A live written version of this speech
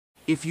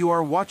If you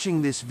are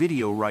watching this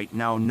video right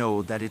now,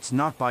 know that it's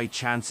not by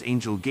chance.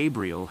 Angel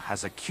Gabriel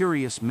has a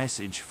curious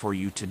message for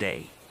you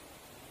today.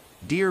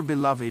 Dear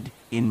beloved,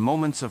 in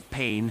moments of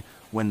pain,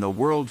 when the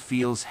world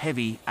feels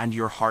heavy and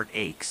your heart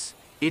aches,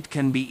 it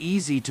can be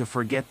easy to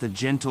forget the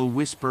gentle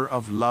whisper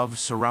of love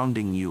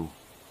surrounding you.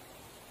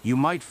 You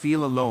might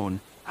feel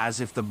alone,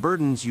 as if the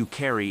burdens you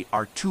carry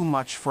are too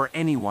much for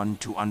anyone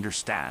to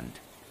understand.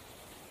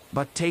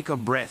 But take a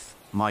breath,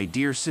 my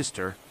dear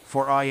sister,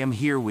 for I am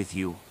here with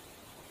you.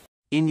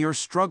 In your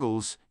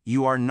struggles,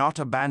 you are not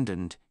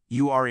abandoned,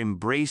 you are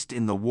embraced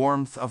in the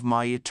warmth of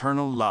my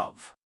eternal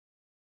love.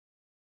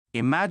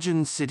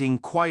 Imagine sitting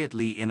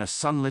quietly in a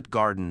sunlit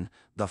garden,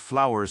 the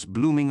flowers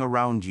blooming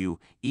around you,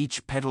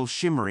 each petal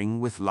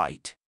shimmering with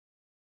light.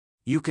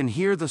 You can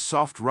hear the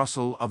soft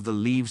rustle of the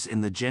leaves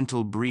in the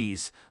gentle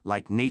breeze,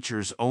 like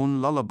nature's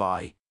own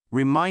lullaby,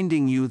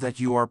 reminding you that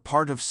you are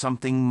part of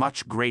something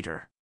much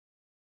greater.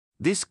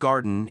 This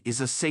garden is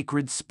a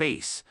sacred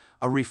space,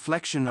 a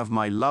reflection of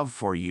my love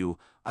for you,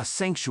 a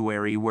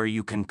sanctuary where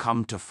you can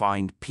come to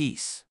find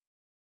peace.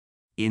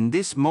 In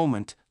this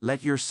moment,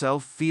 let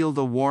yourself feel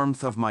the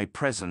warmth of my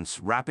presence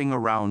wrapping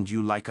around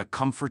you like a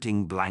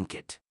comforting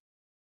blanket.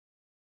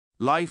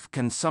 Life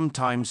can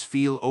sometimes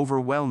feel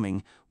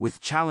overwhelming,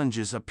 with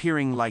challenges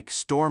appearing like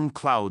storm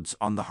clouds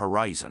on the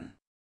horizon.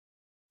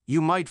 You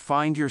might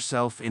find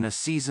yourself in a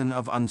season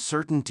of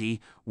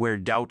uncertainty where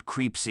doubt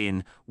creeps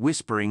in,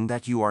 whispering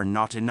that you are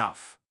not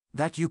enough,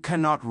 that you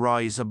cannot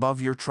rise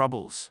above your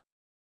troubles.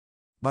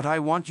 But I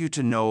want you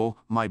to know,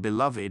 my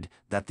beloved,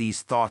 that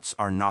these thoughts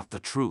are not the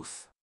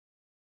truth.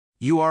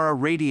 You are a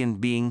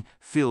radiant being,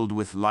 filled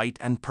with light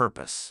and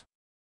purpose.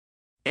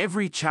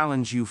 Every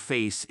challenge you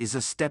face is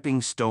a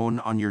stepping stone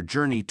on your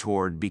journey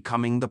toward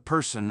becoming the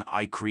person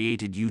I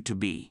created you to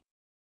be.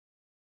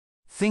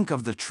 Think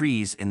of the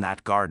trees in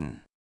that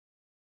garden.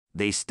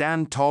 They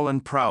stand tall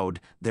and proud,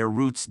 their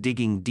roots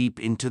digging deep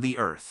into the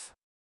earth.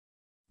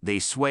 They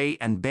sway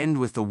and bend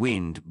with the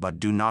wind but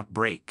do not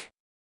break.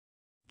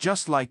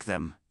 Just like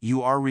them,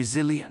 you are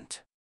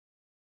resilient.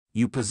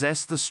 You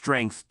possess the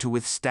strength to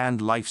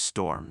withstand life's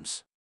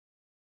storms.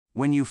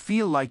 When you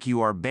feel like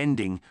you are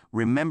bending,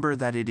 remember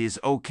that it is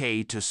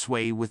okay to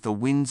sway with the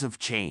winds of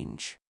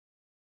change.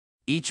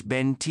 Each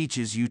bend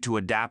teaches you to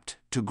adapt,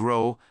 to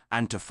grow,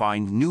 and to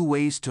find new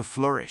ways to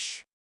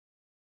flourish.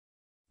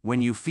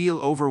 When you feel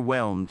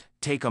overwhelmed,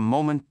 take a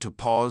moment to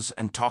pause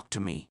and talk to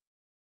me.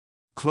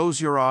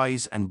 Close your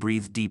eyes and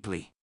breathe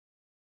deeply.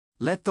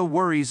 Let the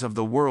worries of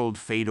the world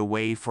fade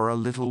away for a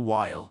little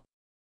while.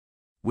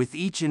 With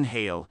each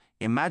inhale,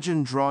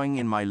 imagine drawing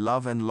in my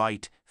love and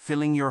light,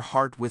 filling your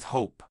heart with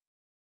hope.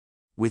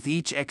 With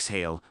each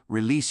exhale,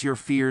 release your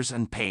fears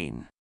and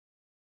pain.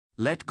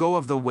 Let go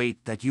of the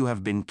weight that you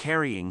have been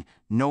carrying,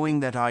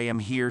 knowing that I am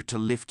here to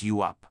lift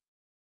you up.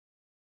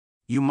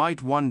 You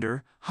might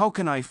wonder, how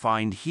can I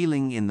find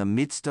healing in the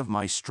midst of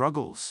my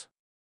struggles?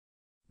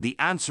 The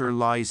answer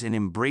lies in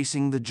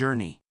embracing the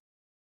journey.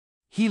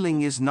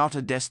 Healing is not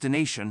a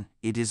destination,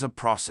 it is a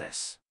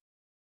process.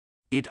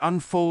 It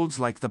unfolds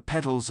like the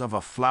petals of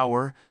a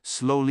flower,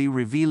 slowly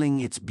revealing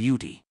its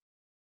beauty.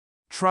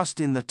 Trust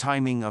in the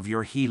timing of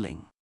your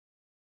healing.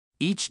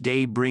 Each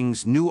day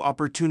brings new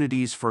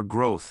opportunities for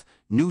growth,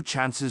 new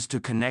chances to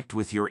connect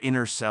with your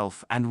inner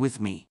self and with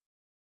me.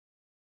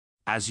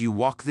 As you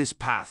walk this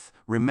path,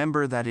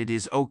 remember that it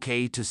is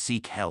okay to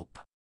seek help.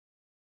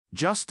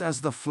 Just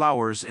as the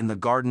flowers in the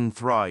garden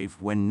thrive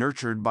when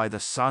nurtured by the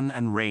sun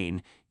and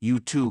rain, you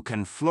too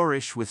can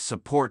flourish with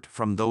support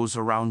from those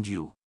around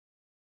you.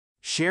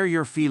 Share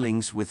your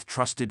feelings with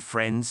trusted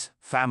friends,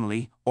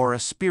 family, or a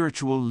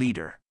spiritual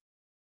leader.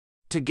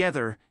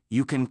 Together,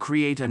 you can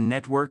create a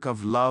network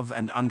of love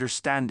and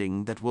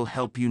understanding that will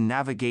help you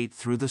navigate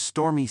through the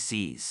stormy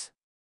seas.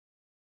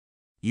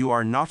 You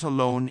are not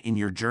alone in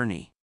your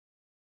journey.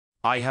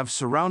 I have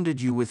surrounded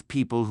you with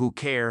people who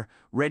care,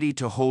 ready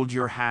to hold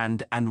your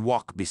hand and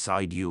walk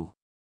beside you.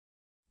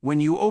 When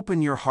you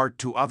open your heart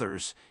to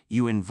others,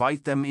 you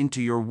invite them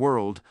into your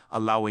world,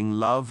 allowing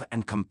love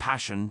and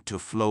compassion to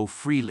flow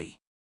freely.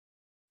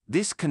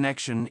 This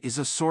connection is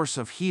a source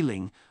of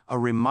healing, a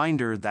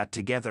reminder that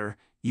together,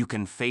 you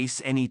can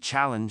face any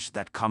challenge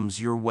that comes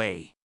your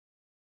way.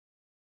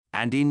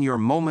 And in your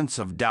moments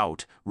of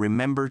doubt,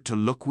 remember to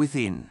look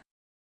within.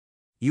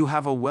 You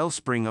have a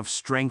wellspring of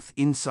strength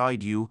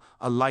inside you,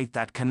 a light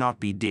that cannot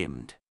be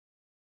dimmed.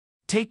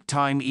 Take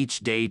time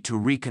each day to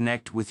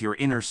reconnect with your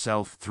inner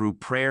self through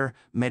prayer,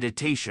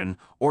 meditation,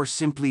 or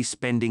simply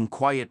spending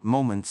quiet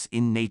moments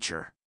in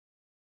nature.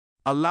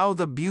 Allow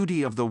the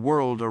beauty of the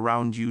world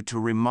around you to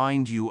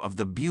remind you of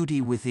the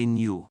beauty within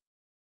you.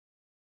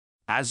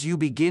 As you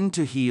begin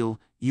to heal,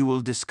 you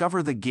will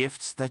discover the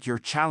gifts that your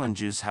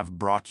challenges have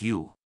brought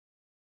you.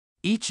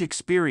 Each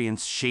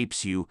experience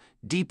shapes you,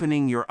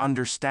 deepening your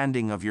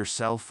understanding of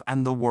yourself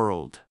and the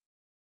world.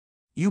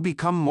 You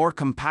become more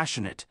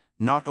compassionate,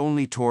 not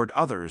only toward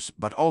others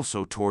but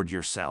also toward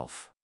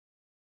yourself.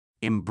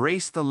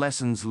 Embrace the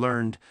lessons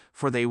learned,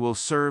 for they will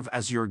serve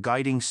as your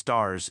guiding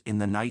stars in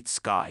the night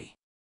sky.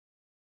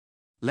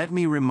 let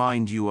me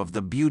remind you of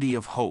the beauty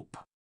of hope.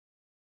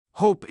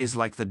 Hope is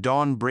like the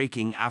dawn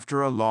breaking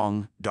after a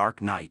long,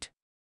 dark night.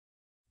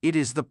 It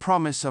is the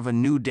promise of a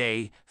new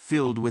day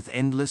filled with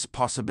endless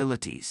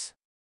possibilities.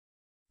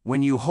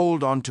 When you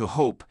hold on to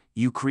hope,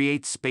 you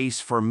create space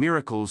for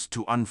miracles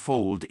to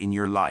unfold in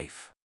your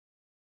life.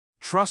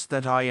 Trust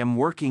that I am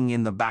working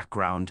in the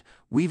background,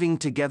 weaving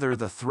together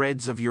the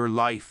threads of your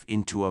life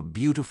into a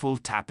beautiful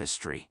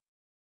tapestry.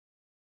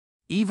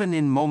 Even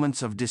in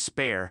moments of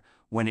despair,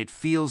 when it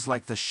feels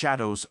like the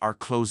shadows are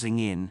closing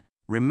in,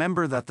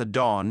 remember that the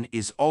dawn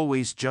is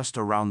always just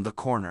around the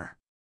corner.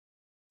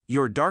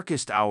 Your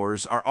darkest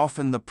hours are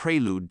often the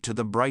prelude to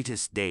the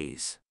brightest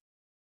days.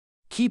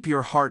 Keep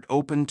your heart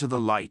open to the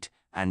light,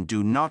 and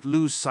do not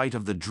lose sight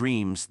of the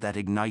dreams that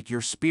ignite your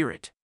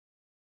spirit.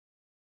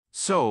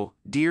 So,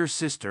 dear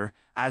sister,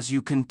 as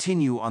you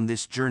continue on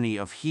this journey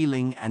of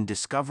healing and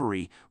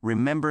discovery,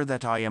 remember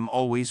that I am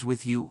always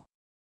with you.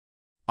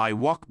 I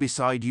walk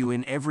beside you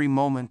in every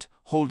moment,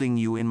 holding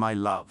you in my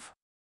love.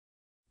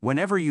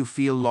 Whenever you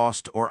feel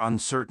lost or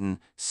uncertain,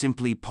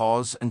 simply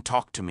pause and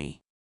talk to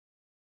me.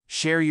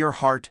 Share your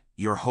heart,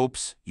 your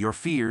hopes, your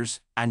fears,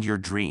 and your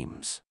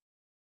dreams.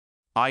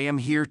 I am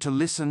here to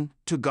listen,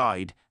 to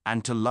guide,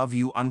 and to love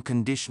you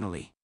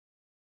unconditionally.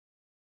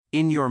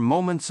 In your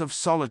moments of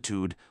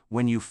solitude,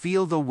 when you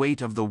feel the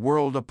weight of the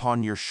world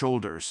upon your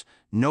shoulders,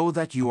 know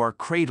that you are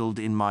cradled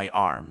in my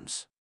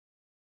arms.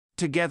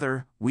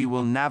 Together, we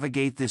will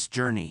navigate this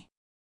journey.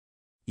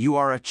 You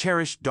are a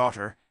cherished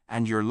daughter,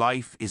 and your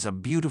life is a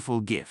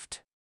beautiful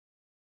gift.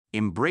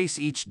 Embrace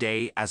each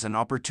day as an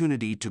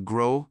opportunity to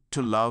grow,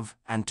 to love,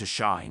 and to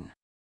shine.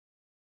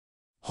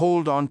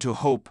 Hold on to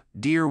hope,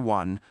 dear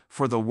one,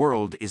 for the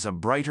world is a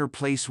brighter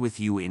place with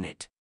you in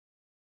it.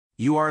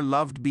 You are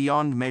loved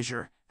beyond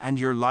measure, and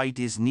your light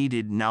is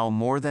needed now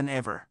more than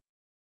ever.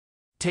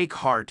 Take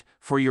heart,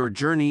 for your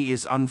journey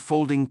is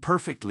unfolding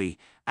perfectly,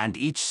 and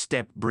each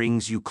step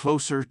brings you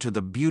closer to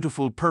the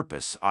beautiful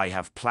purpose I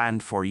have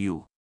planned for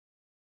you.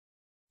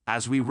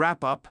 As we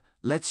wrap up,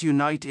 let's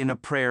unite in a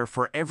prayer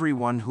for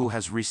everyone who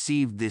has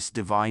received this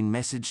divine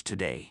message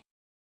today.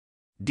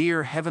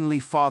 Dear Heavenly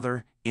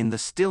Father, in the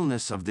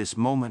stillness of this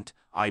moment,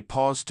 I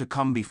pause to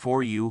come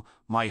before you,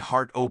 my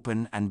heart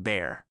open and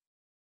bare.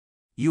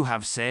 You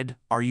have said,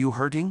 "Are you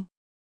hurting?"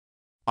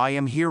 I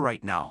am here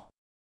right now.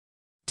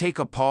 Take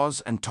a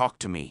pause and talk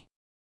to me.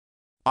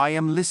 I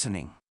am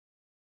listening.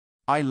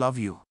 I love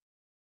you.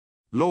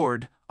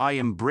 Lord, I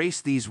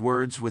embrace these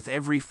words with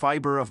every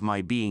fiber of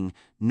my being,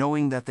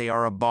 knowing that they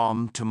are a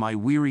balm to my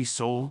weary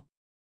soul.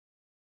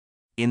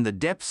 In the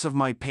depths of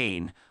my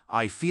pain,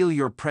 I feel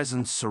your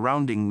presence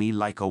surrounding me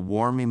like a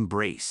warm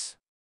embrace.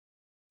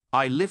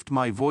 I lift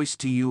my voice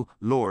to you,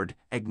 Lord,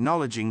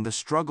 acknowledging the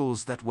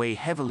struggles that weigh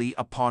heavily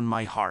upon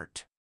my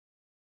heart.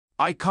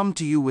 I come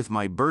to you with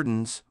my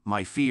burdens,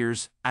 my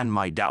fears, and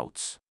my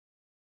doubts.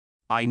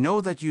 I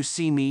know that you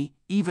see me,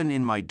 even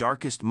in my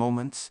darkest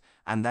moments,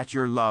 and that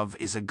your love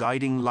is a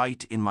guiding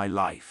light in my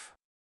life.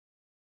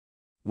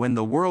 When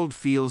the world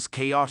feels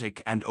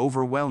chaotic and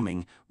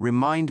overwhelming,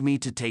 remind me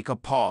to take a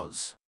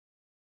pause.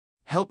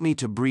 Help me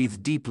to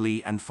breathe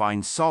deeply and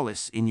find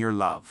solace in your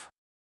love.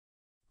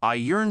 I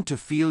yearn to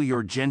feel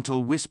your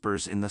gentle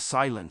whispers in the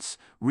silence,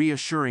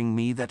 reassuring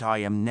me that I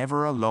am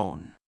never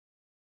alone.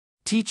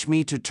 Teach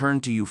me to turn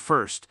to you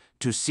first,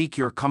 to seek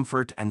your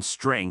comfort and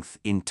strength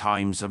in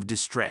times of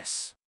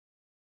distress.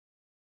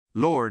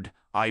 Lord,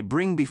 I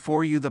bring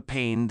before you the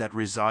pain that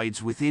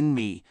resides within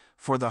me,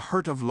 for the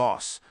hurt of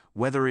loss,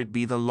 whether it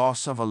be the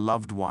loss of a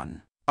loved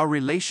one, a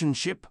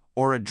relationship,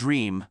 or a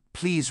dream.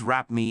 Please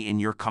wrap me in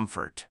your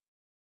comfort.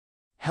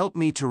 Help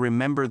me to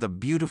remember the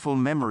beautiful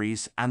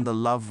memories and the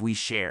love we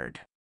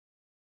shared.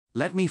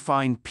 Let me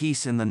find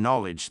peace in the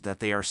knowledge that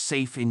they are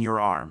safe in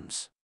your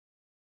arms.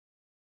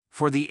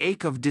 For the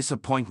ache of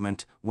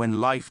disappointment when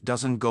life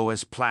doesn't go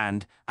as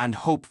planned and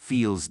hope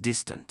feels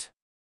distant,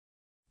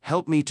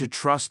 help me to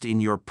trust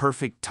in your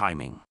perfect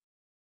timing.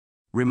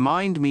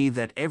 Remind me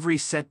that every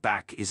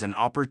setback is an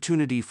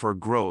opportunity for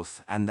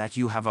growth and that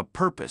you have a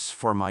purpose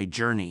for my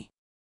journey.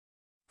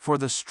 For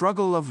the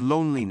struggle of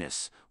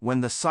loneliness,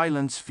 when the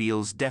silence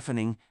feels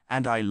deafening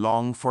and I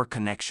long for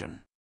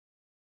connection,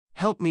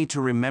 help me to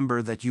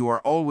remember that you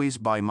are always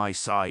by my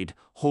side,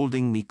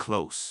 holding me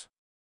close.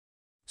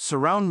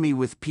 Surround me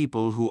with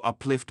people who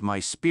uplift my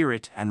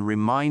spirit and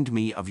remind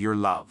me of your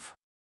love.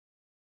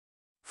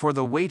 For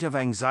the weight of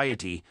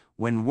anxiety,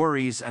 when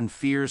worries and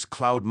fears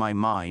cloud my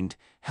mind,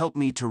 help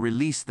me to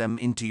release them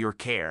into your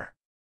care.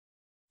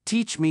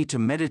 Teach me to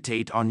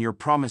meditate on your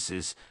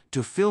promises,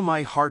 to fill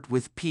my heart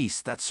with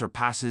peace that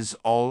surpasses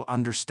all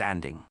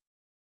understanding.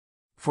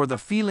 For the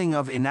feeling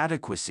of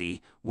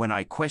inadequacy, when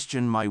I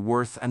question my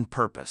worth and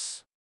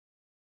purpose,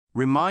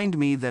 remind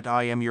me that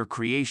I am your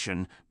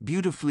creation,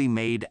 beautifully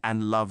made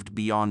and loved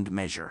beyond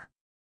measure.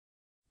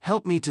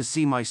 Help me to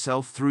see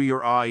myself through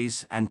your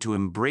eyes and to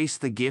embrace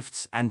the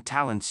gifts and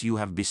talents you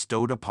have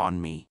bestowed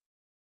upon me.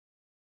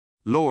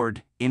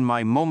 Lord, in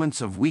my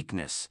moments of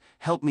weakness,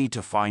 help me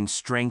to find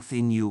strength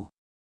in you.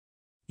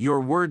 Your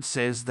word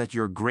says that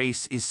your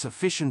grace is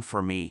sufficient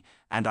for me,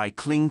 and I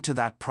cling to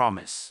that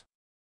promise.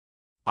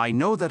 I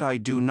know that I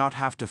do not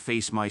have to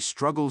face my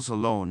struggles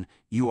alone.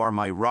 You are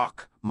my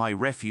rock, my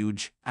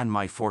refuge, and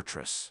my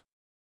fortress.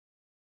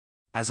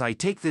 As I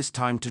take this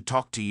time to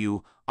talk to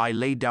you, I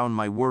lay down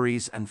my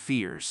worries and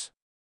fears.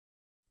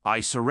 I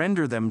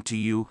surrender them to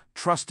you,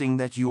 trusting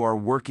that you are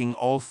working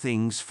all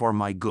things for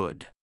my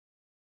good.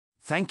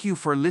 Thank you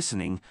for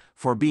listening,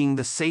 for being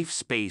the safe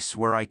space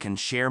where I can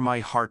share my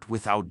heart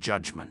without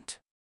judgment.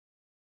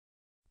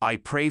 I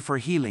pray for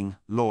healing,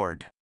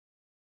 Lord.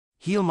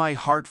 Heal my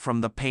heart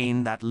from the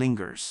pain that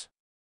lingers.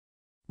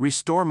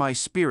 Restore my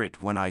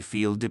spirit when I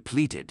feel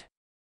depleted.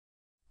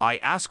 I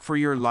ask for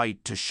your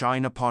light to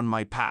shine upon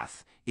my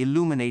path,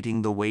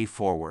 illuminating the way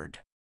forward.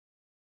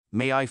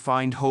 May I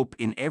find hope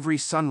in every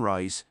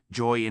sunrise,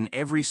 joy in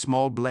every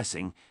small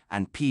blessing,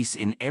 and peace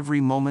in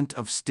every moment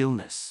of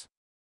stillness.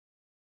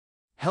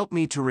 Help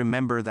me to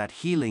remember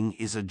that healing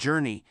is a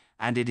journey,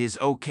 and it is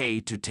okay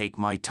to take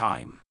my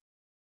time.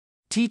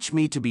 Teach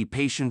me to be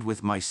patient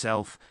with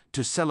myself,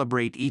 to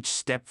celebrate each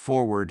step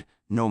forward,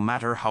 no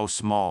matter how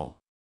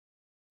small.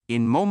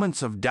 In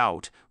moments of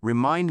doubt,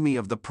 remind me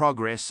of the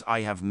progress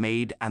I have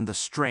made and the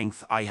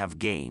strength I have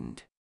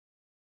gained.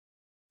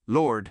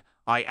 Lord,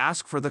 I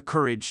ask for the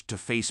courage to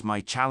face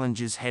my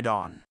challenges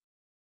head-on.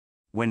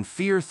 When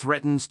fear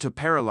threatens to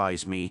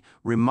paralyze me,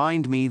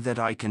 remind me that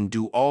I can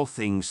do all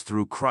things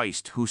through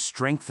Christ who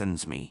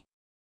strengthens me.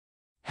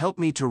 Help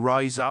me to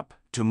rise up,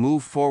 to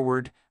move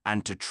forward,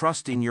 and to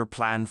trust in your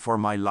plan for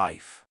my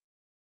life.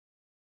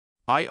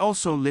 I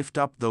also lift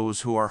up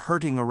those who are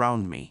hurting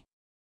around me.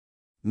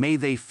 May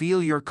they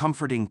feel your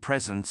comforting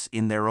presence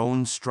in their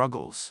own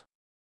struggles.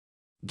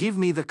 Give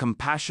me the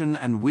compassion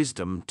and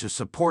wisdom to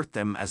support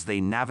them as they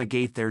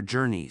navigate their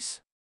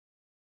journeys.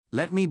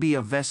 Let me be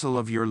a vessel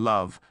of your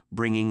love,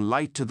 bringing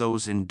light to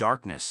those in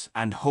darkness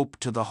and hope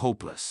to the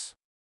hopeless.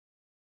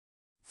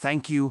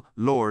 Thank you,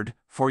 Lord,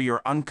 for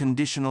your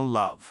unconditional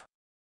love.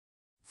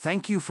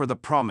 Thank you for the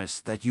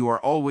promise that you are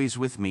always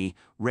with me,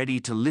 ready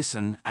to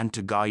listen and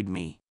to guide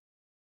me.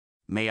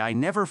 May I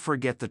never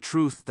forget the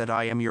truth that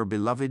I am your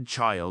beloved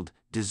child,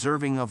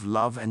 deserving of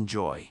love and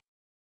joy.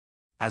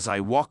 As I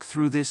walk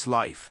through this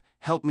life,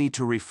 help me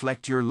to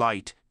reflect your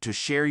light, to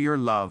share your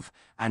love,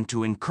 and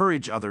to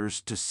encourage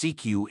others to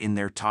seek you in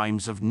their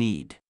times of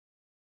need.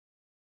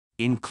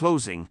 In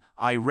closing,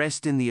 I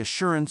rest in the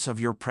assurance of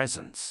your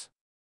presence.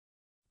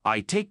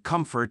 I take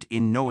comfort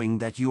in knowing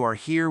that you are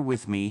here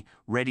with me,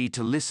 ready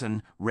to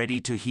listen,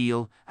 ready to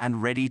heal,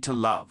 and ready to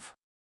love.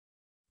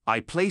 I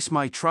place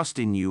my trust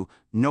in you,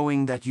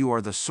 knowing that you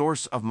are the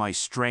source of my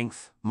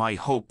strength, my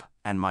hope,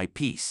 and my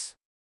peace.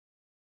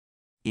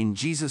 In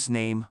Jesus'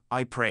 name,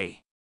 I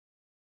pray.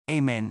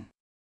 Amen.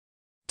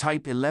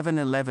 Type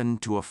 1111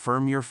 to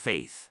affirm your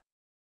faith.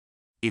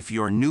 If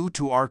you're new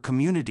to our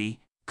community,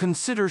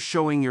 consider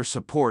showing your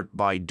support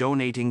by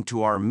donating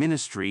to our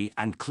ministry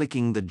and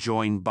clicking the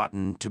Join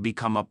button to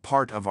become a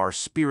part of our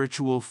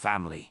spiritual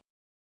family.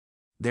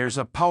 There's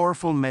a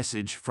powerful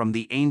message from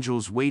the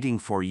angels waiting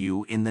for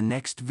you in the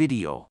next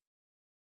video.